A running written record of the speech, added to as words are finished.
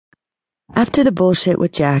After the bullshit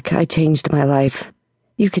with Jack, I changed my life.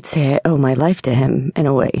 You could say I owe my life to him, in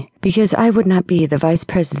a way, because I would not be the vice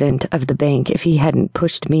president of the bank if he hadn't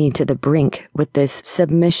pushed me to the brink with this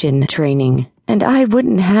submission training. And I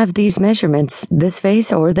wouldn't have these measurements, this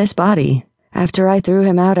face or this body. After I threw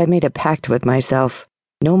him out, I made a pact with myself.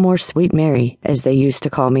 No more Sweet Mary, as they used to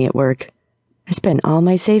call me at work. I spent all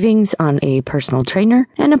my savings on a personal trainer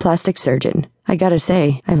and a plastic surgeon. I gotta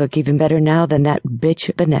say, I look even better now than that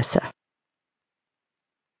bitch Vanessa.